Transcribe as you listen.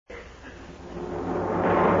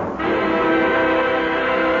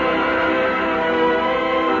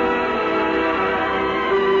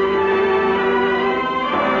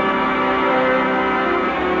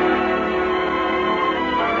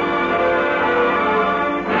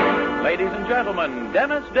gentlemen,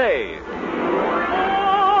 Dennis Day. That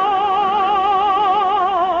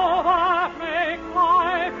makes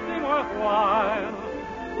life seem worthwhile.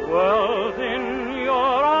 Dwells in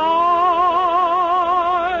your eyes,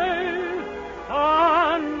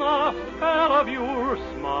 and the spell of your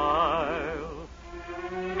smile.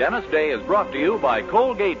 Dennis Day is brought to you by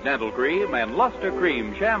Colgate Dental Cream and Luster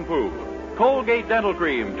Cream Shampoo. Colgate Dental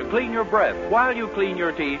Cream to clean your breath while you clean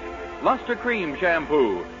your teeth. Luster Cream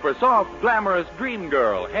Shampoo for soft, glamorous dream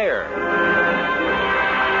girl hair.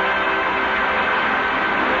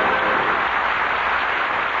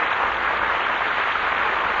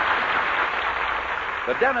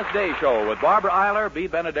 The Dennis Day Show with Barbara Eiler, B.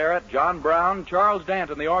 Benaderet, John Brown, Charles Dant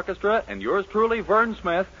in the orchestra, and yours truly, Vern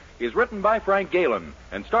Smith, is written by Frank Galen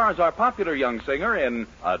and stars our popular young singer in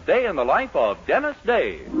A Day in the Life of Dennis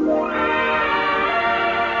Day.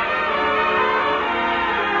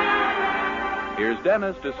 Here's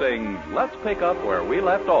Dennis to sing Let's Pick Up Where We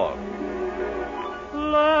Left Off.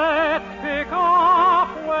 Let's pick up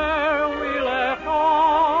where we left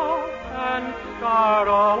off and start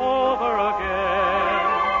all over again.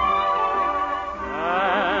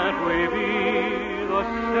 And we be the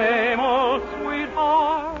same old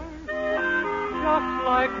sweetheart, just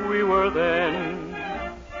like we were then.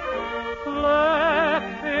 Let's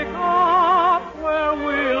pick up where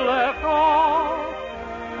we left off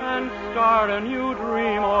and start a new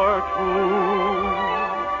dream or two.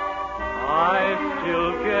 I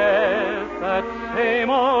still get that same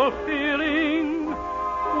old feeling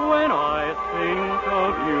when I think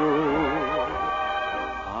of you.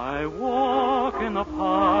 I walk in the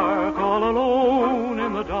park all alone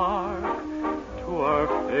in the dark to our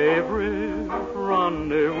favorite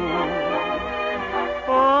rendezvous.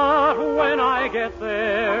 But when I get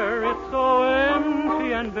there, it's so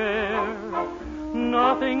empty and bare,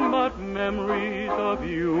 nothing but memories of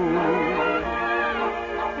you.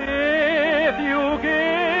 If you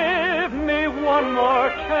give me one more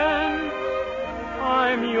chance,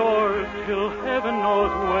 I'm yours till heaven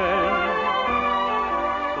knows when.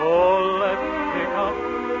 So let's pick up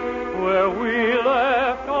where we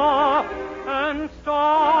left off and start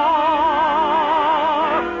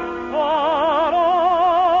all over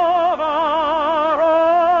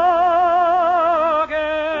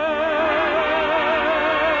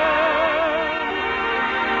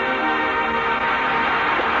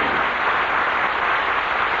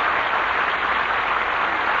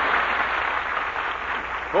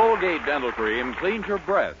Colgate Dental Cream cleans your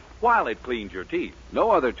breath while it cleans your teeth.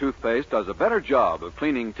 No other toothpaste does a better job of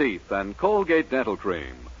cleaning teeth than Colgate Dental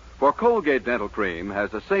Cream. For Colgate Dental Cream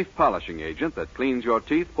has a safe polishing agent that cleans your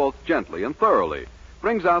teeth both gently and thoroughly,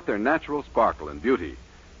 brings out their natural sparkle and beauty.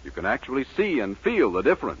 You can actually see and feel the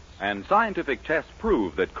difference. And scientific tests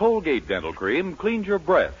prove that Colgate Dental Cream cleans your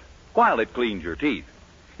breath while it cleans your teeth.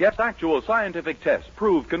 Yes, actual scientific tests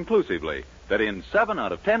prove conclusively that in 7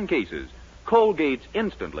 out of 10 cases, Colgate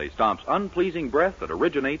instantly stops unpleasing breath that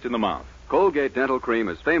originates in the mouth. Colgate Dental Cream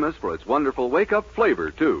is famous for its wonderful wake-up flavor,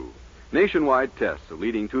 too. Nationwide tests of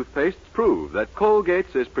leading toothpastes prove that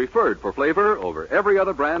Colgate's is preferred for flavor over every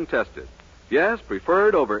other brand tested. Yes,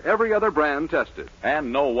 preferred over every other brand tested.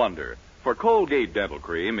 And no wonder, for Colgate Dental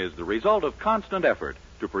Cream is the result of constant effort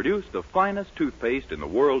to produce the finest toothpaste in the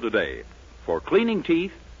world today. For cleaning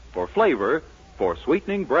teeth, for flavor, for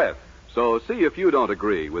sweetening breath. So see if you don't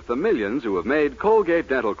agree with the millions who have made Colgate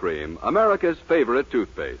Dental Cream America's favorite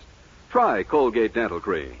toothpaste. Try Colgate Dental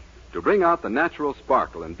Cream to bring out the natural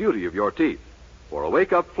sparkle and beauty of your teeth. For a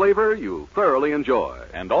wake-up flavor you'll thoroughly enjoy.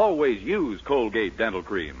 And always use Colgate Dental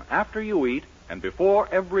Cream after you eat and before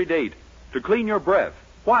every date to clean your breath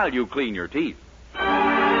while you clean your teeth.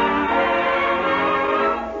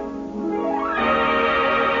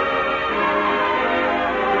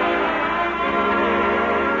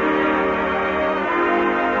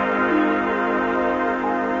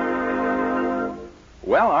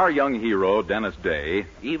 Well, our young hero, Dennis Day,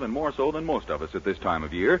 even more so than most of us at this time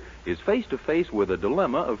of year, is face to face with a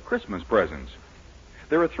dilemma of Christmas presents.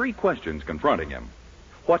 There are 3 questions confronting him.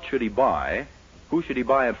 What should he buy? Who should he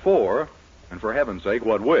buy it for? And for heaven's sake,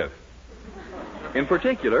 what with? In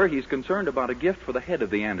particular, he's concerned about a gift for the head of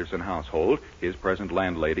the Anderson household, his present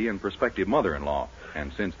landlady and prospective mother-in-law.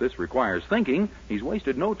 And since this requires thinking, he's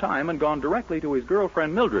wasted no time and gone directly to his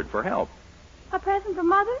girlfriend Mildred for help. A present for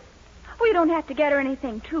Mother? Well, you don't have to get her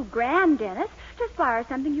anything too grand, Dennis. Just buy her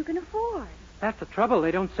something you can afford. That's the trouble.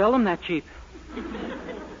 They don't sell them that cheap.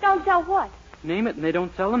 Don't sell what? Name it, and they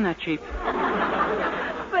don't sell them that cheap.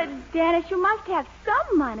 But, Dennis, you must have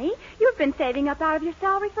some money. You've been saving up out of your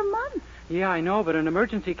salary for months. Yeah, I know, but an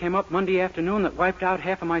emergency came up Monday afternoon that wiped out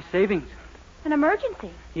half of my savings. An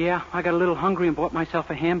emergency. Yeah, I got a little hungry and bought myself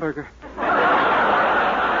a hamburger.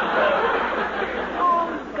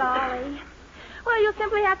 Oh, golly. Well, you'll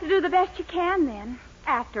simply have to do the best you can then.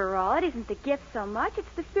 After all, it isn't the gift so much.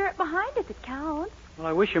 It's the spirit behind it that counts. Well,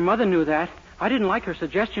 I wish your mother knew that. I didn't like her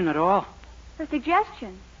suggestion at all. Her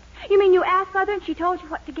suggestion? You mean you asked Mother and she told you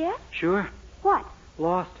what to get? Sure. What?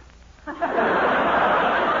 Lost. Oh,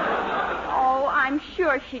 I'm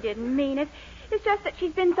sure she didn't mean it. It's just that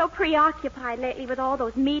she's been so preoccupied lately with all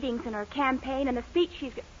those meetings and her campaign and the speech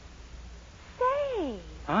she's... Say.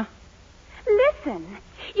 Huh? Listen.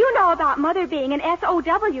 You know about Mother being an SOW,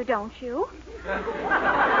 don't you?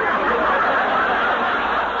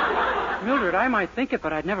 Mildred, I might think it,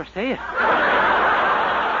 but I'd never say it.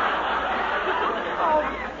 Oh,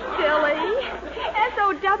 silly.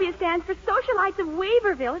 SOW stands for Socialites of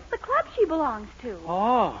Weaverville. It's the club she belongs to.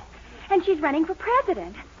 Oh. And she's running for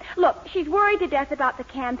president. Look, she's worried to death about the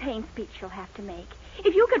campaign speech she'll have to make.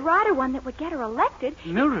 If you could write her one that would get her elected...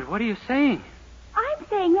 Mildred, what are you saying? I'm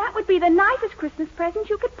saying that would be the nicest Christmas present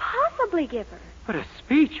you could possibly give her. But a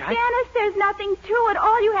speech, Dennis, there's nothing to it.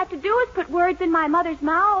 All you have to do is put words in my mother's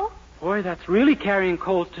mouth. Boy, that's really carrying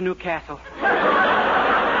coals to Newcastle. But,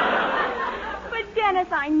 Dennis,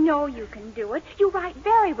 I know you can do it. You write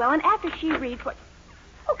very well, and after she reads what...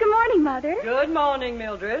 Oh, good morning, Mother. Good morning,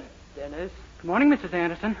 Mildred. Dennis. Good morning, Mrs.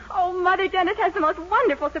 Anderson. Oh, Mother, Dennis has the most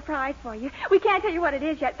wonderful surprise for you. We can't tell you what it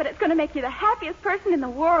is yet, but it's going to make you the happiest person in the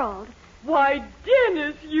world. Why,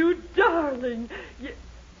 Dennis, you darling.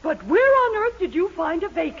 But where on earth did you find a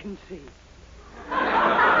vacancy?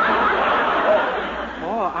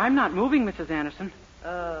 Oh, I'm not moving, Mrs. Anderson.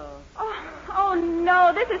 Oh,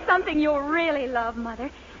 no, this is something you'll really love, Mother.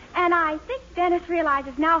 And I think Dennis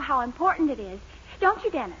realizes now how important it is. Don't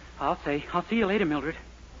you, Dennis? I'll see you later, Mildred.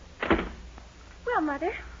 Well,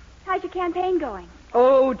 Mother, how's your campaign going?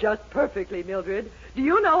 Oh, just perfectly, Mildred. Do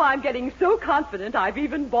you know I'm getting so confident I've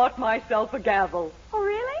even bought myself a gavel? Oh,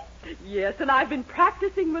 really? Yes, and I've been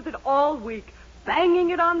practicing with it all week, banging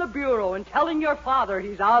it on the bureau and telling your father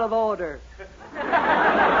he's out of order. Well,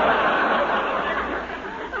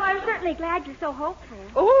 I'm certainly glad you're so hopeful.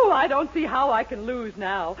 Oh, I don't see how I can lose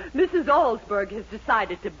now. Mrs. Allsburg has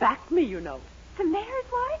decided to back me, you know. The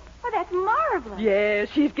mayor's wife? Oh, that's marvelous. Yes,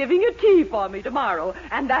 she's giving a tea for me tomorrow,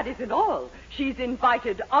 and that isn't all. She's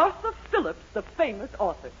invited Arthur Phillips, the famous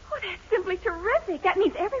author. Oh, that's simply terrific. That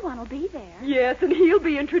means everyone will be there. Yes, and he'll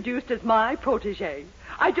be introduced as my protege.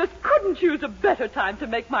 I just couldn't choose a better time to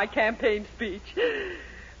make my campaign speech.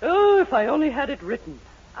 Oh, if I only had it written.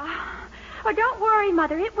 Oh, don't worry,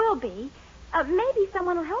 Mother. It will be. Maybe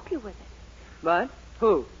someone will help you with it. What?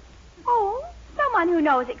 Who? Oh, someone who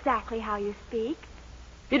knows exactly how you speak.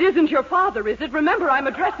 It isn't your father, is it? Remember, I'm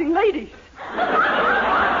addressing ladies.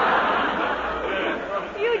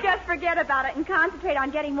 You just forget about it and concentrate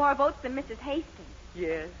on getting more votes than Mrs. Hastings.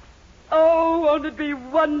 Yes. Oh, won't it be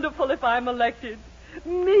wonderful if I'm elected?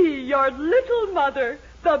 Me, your little mother,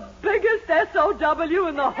 the biggest SOW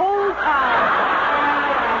in the whole town.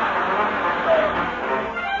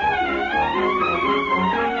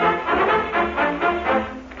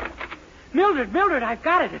 Mildred, I've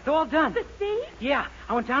got it. It's all done. The speech? Yeah,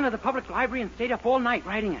 I went down to the public library and stayed up all night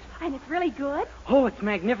writing it. And it's really good? Oh, it's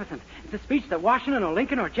magnificent. It's a speech that Washington or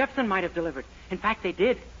Lincoln or Jefferson might have delivered. In fact, they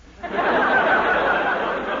did. What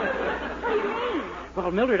do you mean?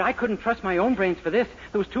 Well, Mildred, I couldn't trust my own brains for this.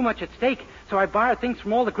 There was too much at stake, so I borrowed things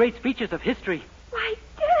from all the great speeches of history. Why,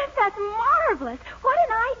 Dennis, that's marvelous. What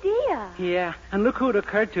an idea. Yeah, and look who it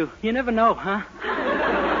occurred to. You never know, huh?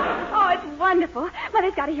 Oh, it's wonderful.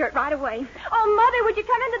 Mother's got to hear it right away. Oh, Mother, would you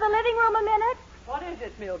come into the living room a minute? What is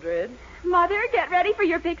it, Mildred? Mother, get ready for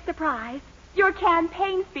your big surprise. Your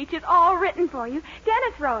campaign speech is all written for you.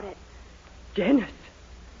 Dennis wrote it. Dennis?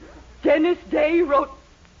 Dennis Day wrote...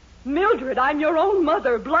 Mildred, I'm your own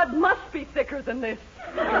mother. Blood must be thicker than this.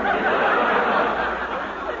 Wait,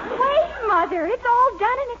 Mother. It's all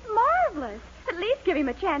done and it's marvelous. At least give him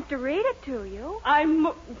a chance to read it to you.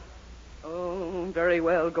 Oh, very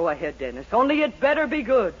well. Go ahead, Dennis. Only it better be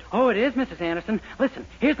good. Oh, it is, Mrs. Anderson. Listen,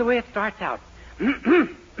 here's the way it starts out.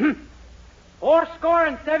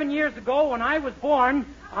 87 years ago, when I was born,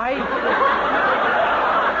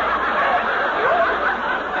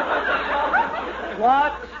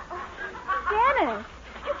 What? Dennis,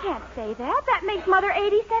 you can't say that. That makes Mother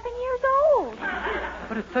 87 years old.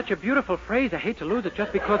 But it's such a beautiful phrase. I hate to lose it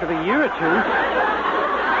just because of a year or two.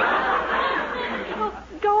 Well,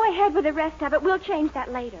 go ahead with the rest of it. We'll change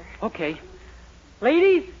that later. Okay.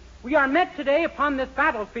 Ladies, we are met today upon this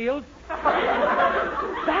battlefield.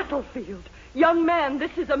 Battlefield? Young man,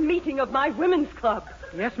 this is a meeting of my women's club.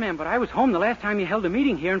 Yes, ma'am, but I was home the last time you held a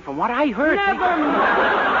meeting here, and from what I heard...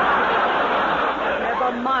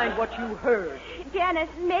 Never mind what you heard. Dennis,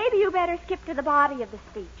 maybe you better skip to the body of the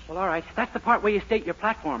speech. Well, all right. That's the part where you state your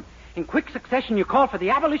platform. In quick succession, you call for the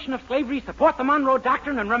abolition of slavery, support the Monroe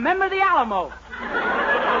Doctrine, and remember the Alamo.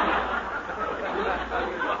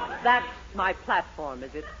 That's my platform,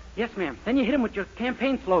 is it? Yes, ma'am. Then you hit him with your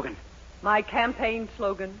campaign slogan. My campaign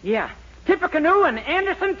slogan? Yeah. Tippecanoe and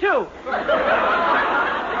Anderson, too.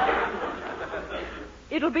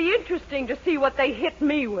 It'll be interesting to see what they hit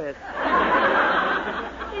me with.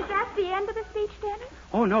 Is that the end of the speech, Dennis?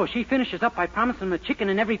 Oh, no. She finishes up by promising him a chicken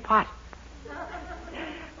in every pot.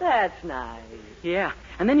 That's nice. Yeah.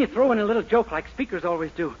 And then you throw in a little joke like speakers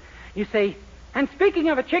always do. You say, and speaking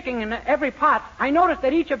of a chicken in every pot, I noticed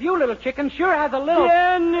that each of you little chickens sure has a little...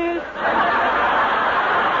 Dennis!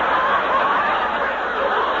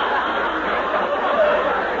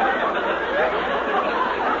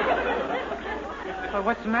 Well,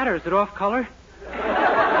 what's the matter? Is it off color?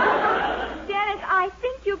 Dennis, I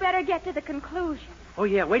think you better get to the conclusion. Oh,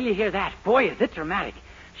 yeah. Wait till you hear that. Boy, is it dramatic.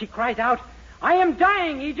 She cries out, I am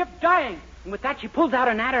dying, Egypt, dying. And with that, she pulls out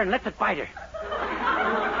an adder and lets it bite her.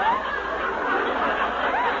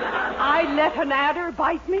 I let an adder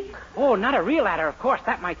bite me? Oh, not a real adder, of course.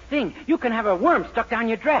 That might sting. You can have a worm stuck down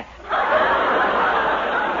your dress.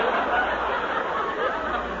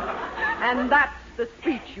 And that's the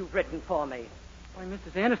speech you've written for me. Why,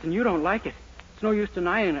 Mrs. Anderson, you don't like it. It's no use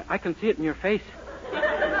denying it. I can see it in your face.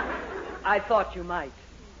 I thought you might.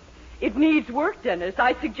 It needs work, Dennis.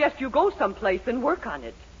 I suggest you go someplace and work on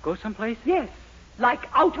it. Go someplace? Yes, like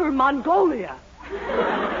Outer Mongolia.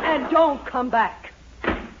 And don't come back.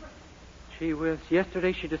 Gee whiz,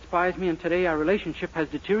 yesterday she despised me, and today our relationship has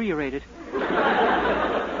deteriorated.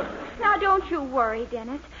 Now, don't you worry,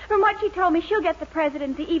 Dennis. From what she told me, she'll get the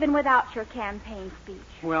presidency even without your campaign speech.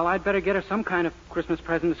 Well, I'd better get her some kind of Christmas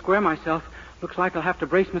present to square myself. Looks like I'll have to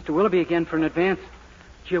brace Mr. Willoughby again for an advance.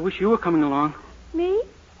 Gee, I wish you were coming along. Me?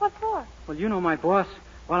 What for? Well, you know my boss.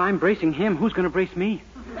 While I'm bracing him, who's going to brace me?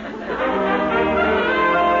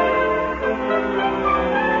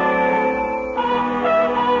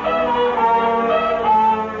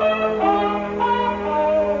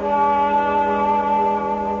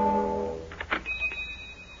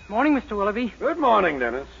 Morning, Mr. Willoughby. Good morning,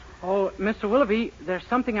 Dennis. Oh, Mr. Willoughby, there's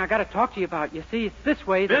something I got to talk to you about. You see, it's this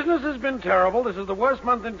way. Business has been terrible. This is the worst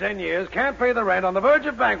month in 10 years. Can't pay the rent. On the verge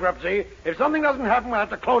of bankruptcy. If something doesn't happen, we'll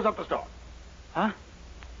have to close up the store. Huh?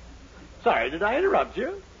 Sorry, did I interrupt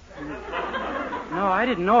you? No, I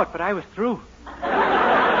didn't know it, but I was through.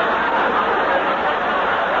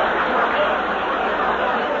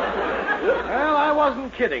 Well, I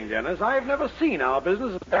wasn't kidding, Dennis. I've never seen our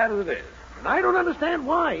business as bad as it is. And I don't understand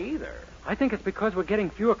why, either. I think it's because we're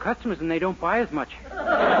getting fewer customers and they don't buy as much.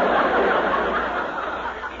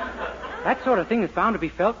 That sort of thing is bound to be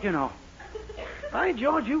felt, you know. By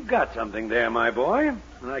George, you've got something there, my boy.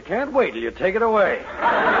 And I can't wait till you take it away.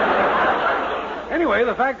 Anyway,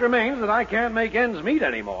 the fact remains that I can't make ends meet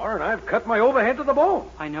anymore, and I've cut my overhead to the bone.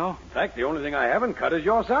 I know. In fact, the only thing I haven't cut is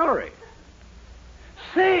your salary.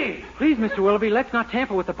 Say! Please, Mr. Willoughby, let's not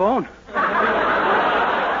tamper with the bone.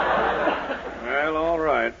 Well, all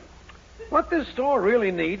right. What this store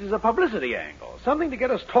really needs is a publicity angle. Something to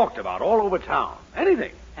get us talked about all over town.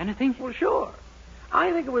 Anything. Anything? Well, sure.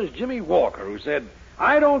 I think it was Jimmy Walker who said,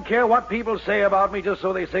 I don't care what people say about me just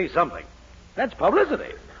so they say something. That's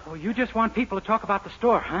publicity. Oh, you just want people to talk about the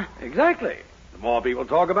store, huh? Exactly. The more people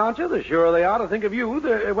talk about you, the surer they are to think of you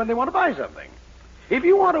when they want to buy something. If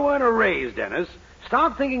you want to earn a raise, Dennis,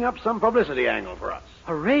 start thinking up some publicity angle for us.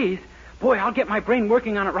 A raise? Boy, I'll get my brain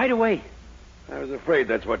working on it right away. I was afraid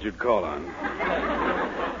that's what you'd call on.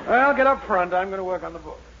 Well, get up front. I'm going to work on the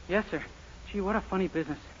book. Yes, sir. Gee, what a funny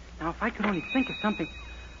business. Now, if I could only think of something.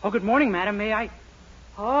 Oh, good morning, madam. May I...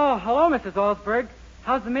 Oh, hello, Mrs. Allsberg.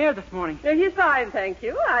 How's the mayor this morning? He's fine, thank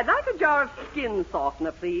you. I'd like a jar of skin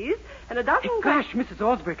softener, please. And a dozen... Hey, gosh, Mrs.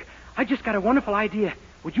 Allsberg, I just got a wonderful idea.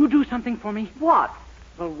 Would you do something for me? What?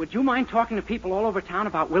 Well, would you mind talking to people all over town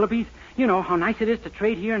about Willoughby's? You know, how nice it is to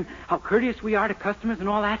trade here and how courteous we are to customers and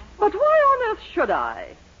all that? But why on earth should I?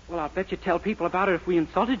 Well, I'll bet you'd tell people about it if we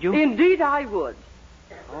insulted you. Indeed I would.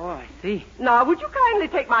 Oh, I see. Now, would you kindly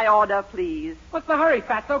take my order, please? What's the hurry,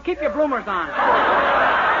 Fatso? Keep your bloomers on.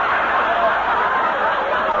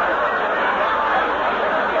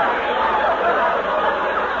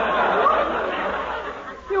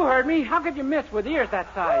 You heard me. How could you miss with ears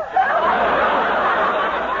that size?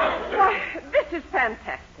 Why, this is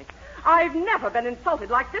fantastic. I've never been insulted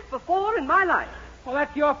like this before in my life. Well,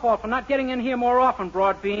 that's your fault for not getting in here more often,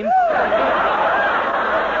 Broadbeam.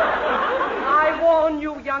 I warn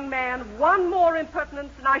you, young man, one more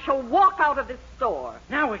impertinence and I shall walk out of this store.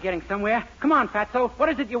 Now we're getting somewhere. Come on, Fatso. What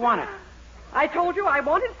is it you wanted? I told you I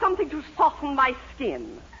wanted something to soften my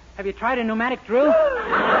skin. Have you tried a pneumatic drill?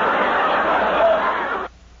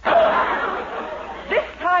 This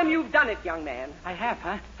time you've done it, young man. I have,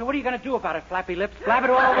 huh? So what are you going to do about it, Flappy Lips? Blab it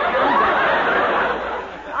all over town?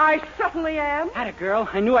 I certainly am. Atta girl.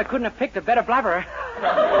 I knew I couldn't have picked a better blabberer.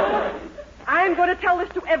 I'm going to tell this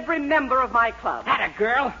to every member of my club. Atta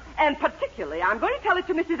girl. And particularly, I'm going to tell it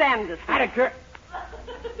to Mrs. Anderson. Atta girl.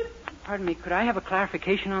 Pardon me, could I have a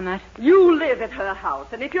clarification on that? You live at her house,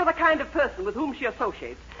 and if you're the kind of person with whom she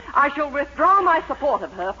associates, I shall withdraw my support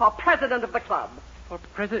of her for president of the club. For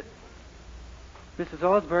president... Mrs.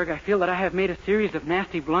 Osberg, I feel that I have made a series of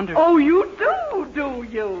nasty blunders. Oh, you do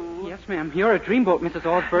you? Yes, ma'am. You're a dreamboat, Mrs.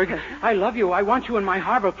 Osberg. I love you. I want you in my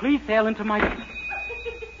harbor. Please sail into my...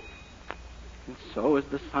 And so, as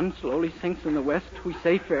the sun slowly sinks in the west, we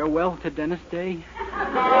say farewell to Dennis Day.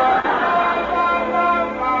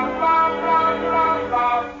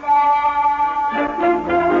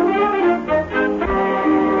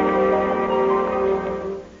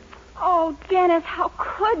 Oh, Dennis, how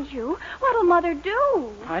could you? What'll Mother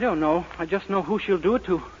do? I don't know. I just know who she'll do it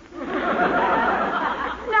to.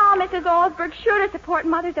 Now, Mrs. Osberg's sure to support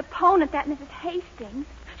Mother's opponent, that Mrs. Hastings.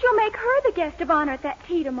 She'll make her the guest of honor at that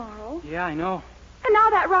tea tomorrow. Yeah, I know. And now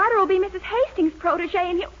that rider will be Mrs. Hastings' protege,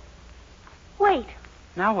 and he'll... Wait.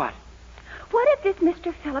 Now what? What if this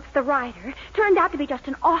Mr. Phillips, the rider, turned out to be just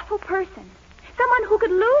an awful person? Someone who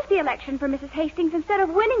could lose the election for Mrs. Hastings instead of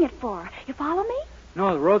winning it for her. You follow me?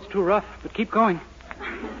 No, the road's too rough, but keep going.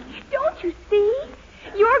 Don't you see?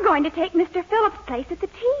 You're going to take Mr. Phillips' place at the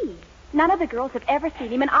tea. None of the girls have ever seen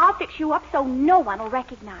him, and I'll fix you up so no one will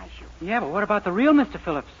recognize you. Yeah, but what about the real Mr.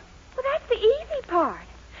 Phillips? Well, that's the easy part.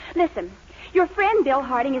 Listen, your friend Bill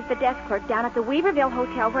Harding is the desk clerk down at the Weaverville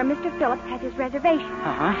Hotel where Mr. Phillips has his reservation.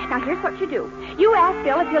 Uh-huh. Now, here's what you do. You ask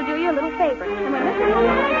Bill if he'll do you a little favor. And when Mr.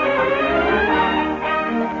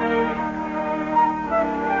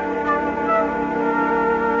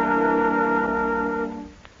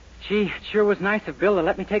 Gee, it sure was nice of Bill to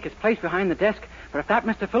let me take his place behind the desk. But if that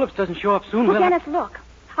Mr. Phillips doesn't show up soon, Well, we'll... Dennis, look.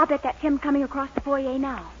 I'll bet that's him coming across the foyer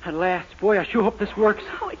now. At last. Boy, I sure hope this works.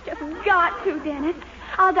 Oh, it's just got to, Dennis.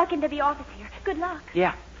 I'll duck into the office here. Good luck.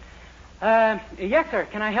 Yeah. Yes, sir.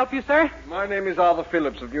 Can I help you, sir? My name is Arthur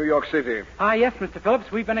Phillips of New York City. Yes, Mr. Phillips.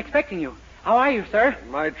 We've been expecting you. How are you, sir?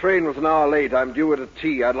 My train was an hour late. I'm due at a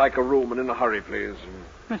tea. I'd like a room and in a hurry, please.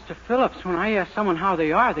 Mr. Phillips, when I ask someone how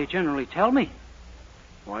they are, they generally tell me.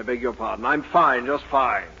 Oh, I beg your pardon. I'm fine, just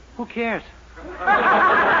fine. Who cares?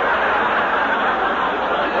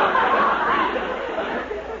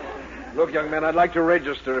 Look, young man, I'd like to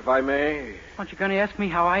register, if I may. Aren't you going to ask me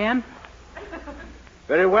how I am?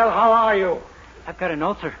 Very well, how are you? I've got an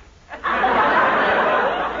ulcer.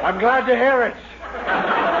 I'm glad to hear it.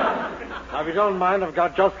 Now, if you don't mind,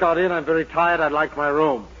 just got in. I'm very tired. I'd like my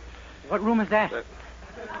room. What room is that?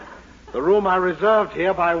 The room I reserved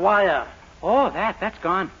here by wire. Oh, that's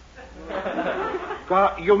gone.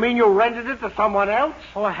 You mean you rented it to someone else?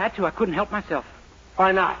 Oh, I had to. I couldn't help myself.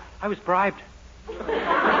 Why not? I was bribed.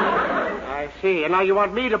 I see. And now you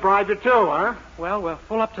want me to bribe you, too, huh? Well, we're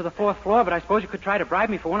full up to the 4th floor, but I suppose you could try to bribe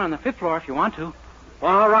me for one on the 5th floor if you want to.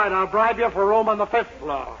 All right, I'll bribe you for a room on the 5th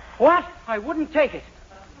floor. What? I wouldn't take it.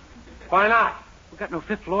 Why not? We've got no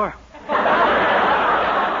 5th floor.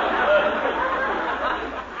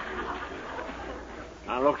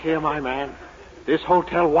 Now, look here, my man. This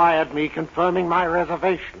hotel wired me confirming my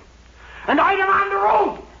reservation. And I demand a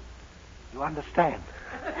room! You understand?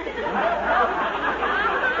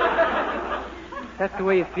 That's the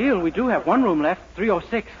way you feel. We do have one room left,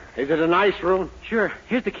 306. Is it a nice room? Sure.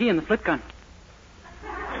 Here's the key and the flip gun.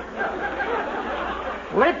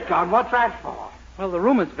 Flip gun? What's that for? Well, the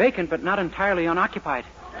room is vacant, but not entirely unoccupied.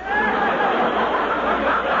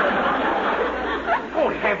 Oh,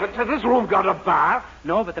 heavens, has this room got a bath?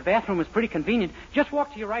 No, but the bathroom is pretty convenient. Just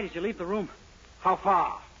walk to your right as you leave the room. How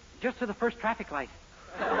far? Just to the first traffic light.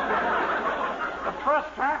 The first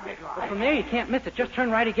traffic light? Well, from there, you can't miss it. Just turn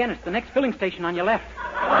right again. It's the next filling station on your left.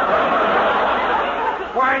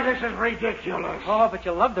 Why, this is ridiculous. Oh, but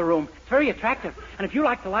you'll love the room. It's very attractive. And if you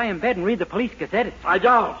like to lie in bed and read the Police Gazette, it's... I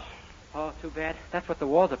don't. Oh, too bad. That's what the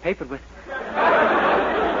walls are papered with.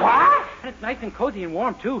 What? And it's nice and cozy and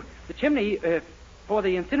warm, too. The chimney for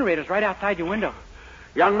the incinerator's right outside your window.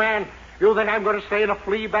 Young man, you think I'm going to stay in a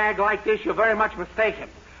flea bag like this? You're very much mistaken.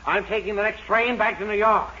 I'm taking the next train back to New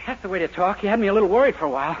York. That's the way to talk. You had me a little worried for a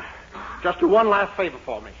while. Just do one last favor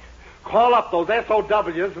for me. Call up those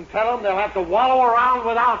SOWs and tell them they'll have to wallow around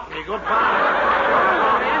without me. Goodbye.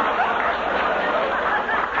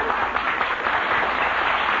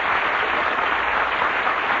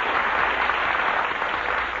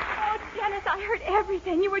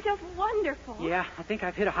 Anderson, you were just wonderful. Yeah, I think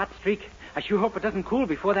I've hit a hot streak. I sure hope it doesn't cool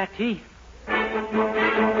before that tea.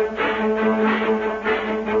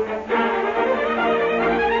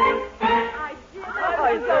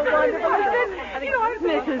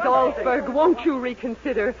 Mrs. Alsberg, won't you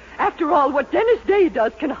reconsider? After all, what Dennis Day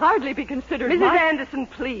does can hardly be considered... Mrs. Anderson,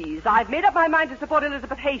 please. I've made up my mind to support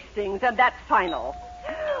Elizabeth Hastings, and that's final.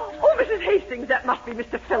 Oh, Mrs. Hastings, that must be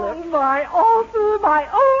Mr. Phillips. Oh, my author, my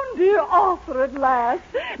own dear author at last.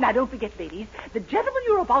 Now, don't forget, ladies, the gentleman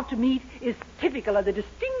you're about to meet is typical of the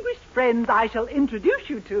distinguished friends I shall introduce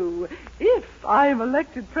you to if I'm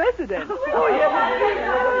elected president. Oh, yes.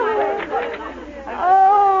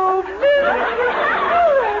 Oh, Mr.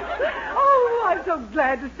 Phillips. Oh, I'm so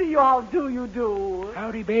glad to see you. How do you do?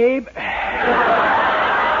 Howdy, babe.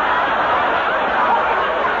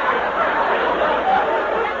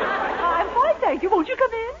 Thank you. Won't you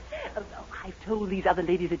come in? I've told these other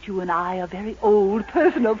ladies that you and I are very old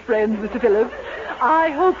personal friends, Mr. Phillips.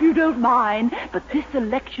 I hope you don't mind, but this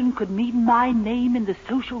election could mean my name in the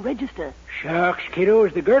social register. Shucks, kiddo,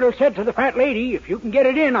 as the girdle said to the fat lady, if you can get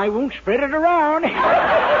it in, I won't spread it around. Yes,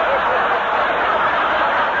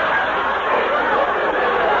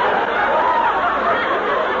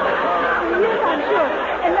 I'm sure.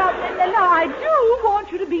 And now I do want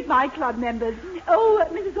you to meet my club members. Oh,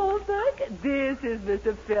 Mrs. Alsberg, this is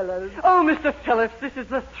Mr. Phillips. Oh, Mr. Phillips, this is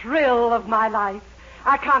the thrill of my life.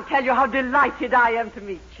 I can't tell you how delighted I am to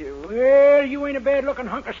meet you. Well, you ain't a bad-looking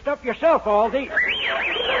hunk of stuff yourself, Aldy. Why,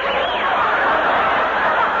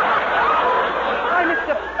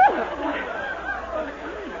 Mr. Phillips.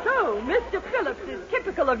 So, Mr. Phillips is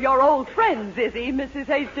typical of your old friends, is he, Mrs.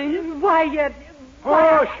 Hastings? Why,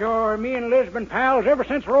 Oh, sure. Me and Liz been pals ever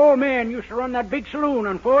since our old man used to run that big saloon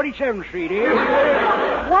on 47th Street,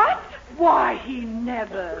 eh? What? Why, he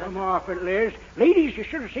never. Come off it, Liz. Ladies, you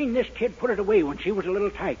should have seen this kid put it away when she was a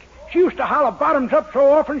little tyke. She used to holler bottoms up so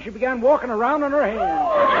often she began walking around on her hands.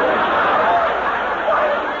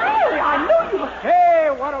 Really, I know you.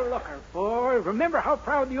 Hey, what a looker, boy. Remember how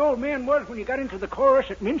proud the old man was when you got into the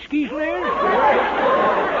chorus at Minsky's, Liz?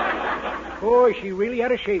 Boy, she really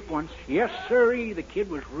had a shape once. Yes, sirree, the kid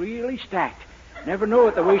was really stacked. Never know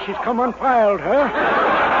it the way she's come unfiled, huh?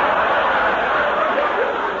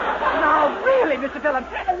 Now, really, Mr.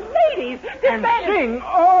 Phillips, ladies, this And man sing.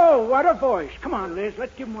 Oh, what a voice. Come on, Liz.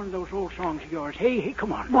 Let's give him one of those old songs of yours. Hey,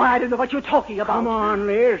 come on. Why, I don't know what you're talking about. Come on,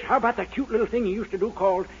 Liz. How about that cute little thing you used to do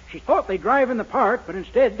called She Thought They'd Drive in the Park, but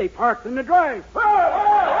instead they parked in the drive.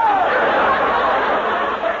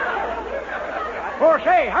 Or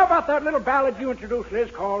say, how about that little ballad you introduced,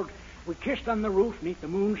 Liz, called We Kissed on the Roof 'Neath the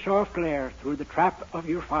Moon's Soft Glare Through the Trap of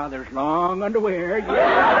Your Father's Long Underwear.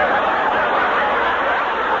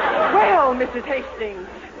 Well, Mrs. Hastings,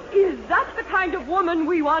 is that the kind of woman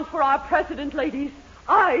we want for our president, ladies?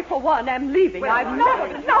 I, for one, am leaving.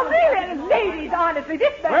 Now, really, ladies, honestly,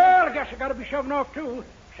 this man... Well, I guess I gotta be shoving off, too.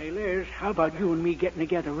 Say, Liz, how about you and me getting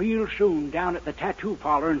together real soon down at the tattoo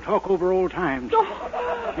parlor and talk over old times?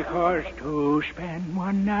 Because to spend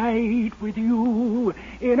one night with you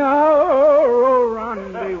in our old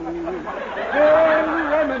rendezvous and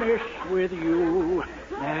reminisce with you,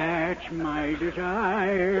 that's my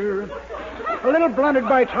desire. A little blunted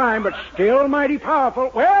by time, but still mighty powerful.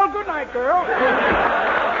 Well, good night, girl.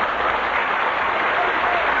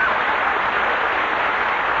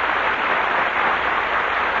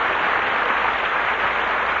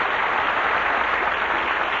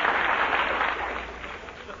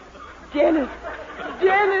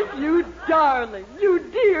 Dennis, you darling, you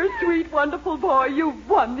dear, sweet, wonderful boy, you've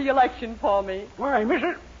won the election for me. Why,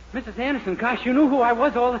 Mrs. Anderson, gosh, you knew who I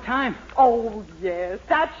was all the time. Oh, yes,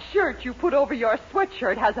 that shirt you put over your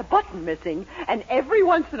sweatshirt has a button missing, and every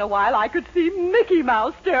once in a while I could see Mickey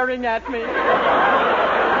Mouse staring at me.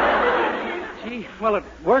 Gee, well, it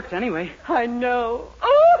worked anyway. I know.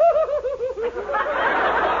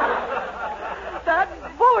 That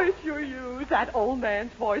voice you use, that old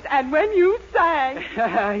man's voice, and when you sang...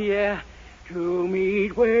 Yeah. To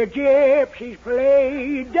meet where gypsies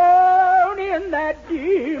play down in that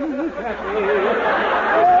dim cafe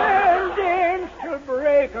and dance till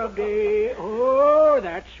break of day. Oh,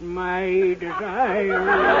 that's my desire.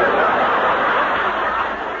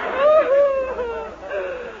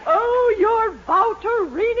 Oh, you're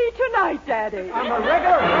Valterini tonight, Daddy. I'm a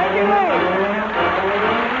regular.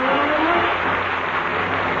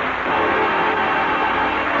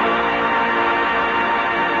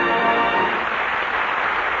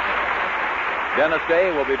 Dennis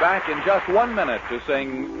Day will be back in just 1 minute to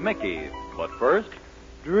sing Mickey. But first...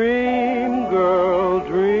 Dream girl,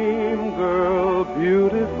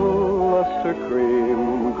 beautiful luster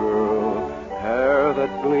cream girl, hair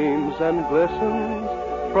that gleams and glistens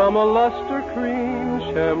from a luster cream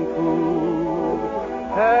shampoo.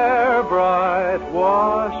 Hair bright,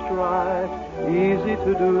 washed right, easy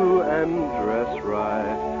to do and dress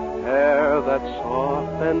right. Hair that's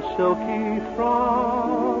soft and silky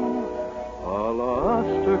from a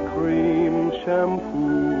luster cream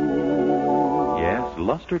shampoo. Yes,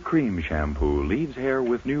 Luster Cream Shampoo leaves hair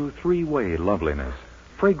with new three-way loveliness.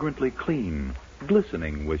 Fragrantly clean,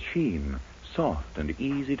 glistening with sheen, soft and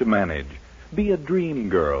easy to manage. Be a dream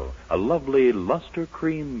girl, a lovely Luster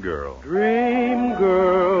Cream girl. Dream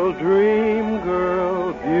girl,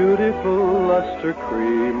 beautiful Luster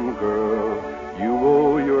Cream girl. You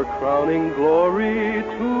owe your crowning glory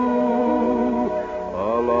to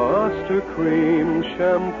a Luster Cream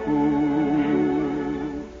shampoo.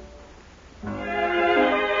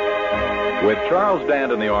 With Charles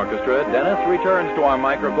Dand and the orchestra, Dennis returns to our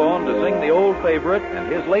microphone to sing the old favorite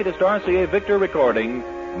and his latest RCA Victor recording,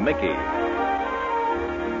 Mickey.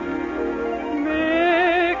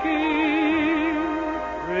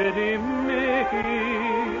 Pretty Mickey,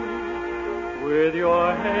 with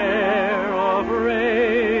your hair of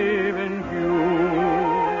raven hue,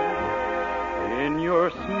 in your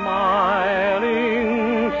smiling,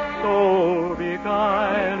 so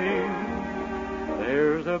beguiling,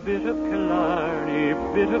 there's a bit of Killarney,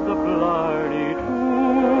 bit of the Blarney too.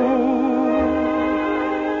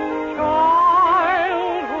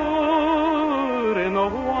 Childhood in the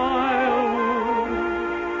wildwood,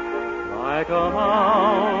 like a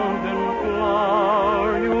mountain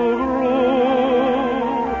flower you grew.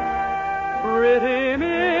 Pretty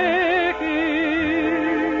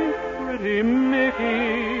Mickey,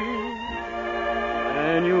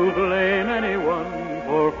 can you blame anyone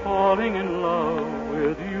for falling in love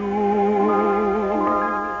with you?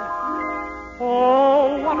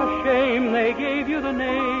 Oh, what a shame they gave you the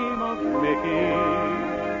name of Mickey.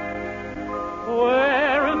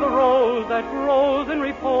 Where is the rose that grows in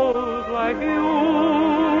repose like you?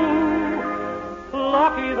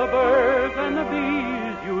 Lucky the birds and the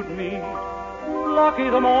bees you'd meet, lucky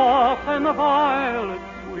the moth and the violet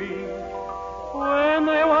sweet, when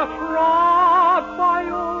they were trod by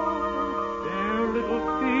your dear little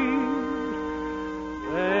feet,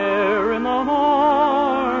 there in the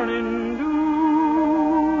morning dew.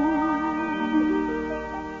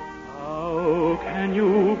 How can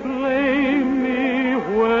you blame me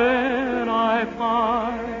when I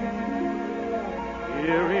find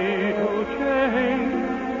eerie to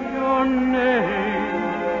change your name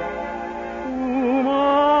to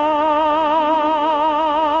mine?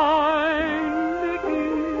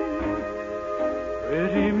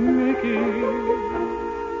 Pretty Mickey,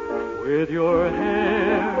 with your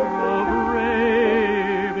hair of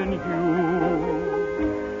raven hue,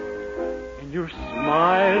 and your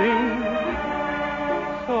smiling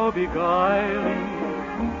so beguiling,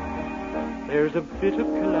 there's a bit of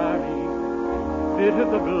Killarney, bit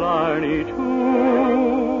of the Blarney too.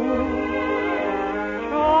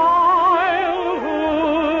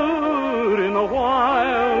 Childhood in the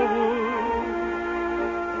wildwood,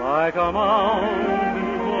 like a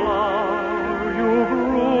mountain flower you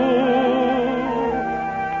grew.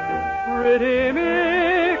 Pretty Mickey,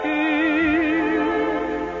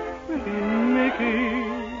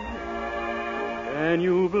 can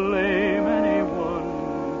you blame anyone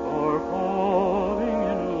for falling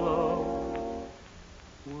in love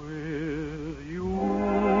with you?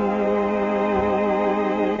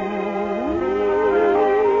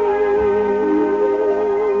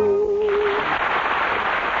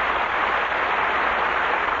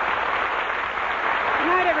 Good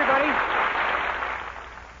night, everybody.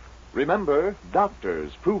 Remember,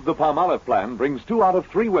 doctors prove the Palmolive plan brings 2 out of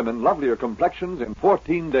 3 women lovelier complexions in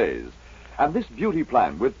 14 days. And this beauty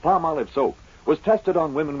plan with Palmolive soap was tested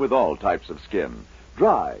on women with all types of skin.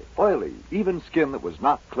 Dry, oily, even skin that was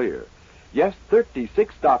not clear. Yes,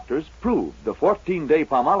 36 doctors proved the 14-day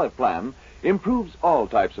Palmolive plan improves all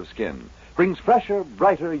types of skin, brings fresher,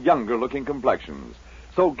 brighter, younger-looking complexions.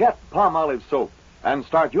 So get Palmolive soap and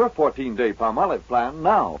start your 14-day Palmolive plan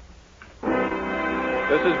now.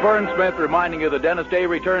 This is Vern Smith reminding you that Dennis Day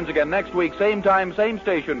returns again next week, same time, same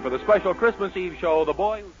station, for the special Christmas Eve show, The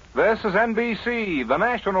Boy. This is NBC, the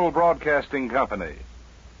national broadcasting company.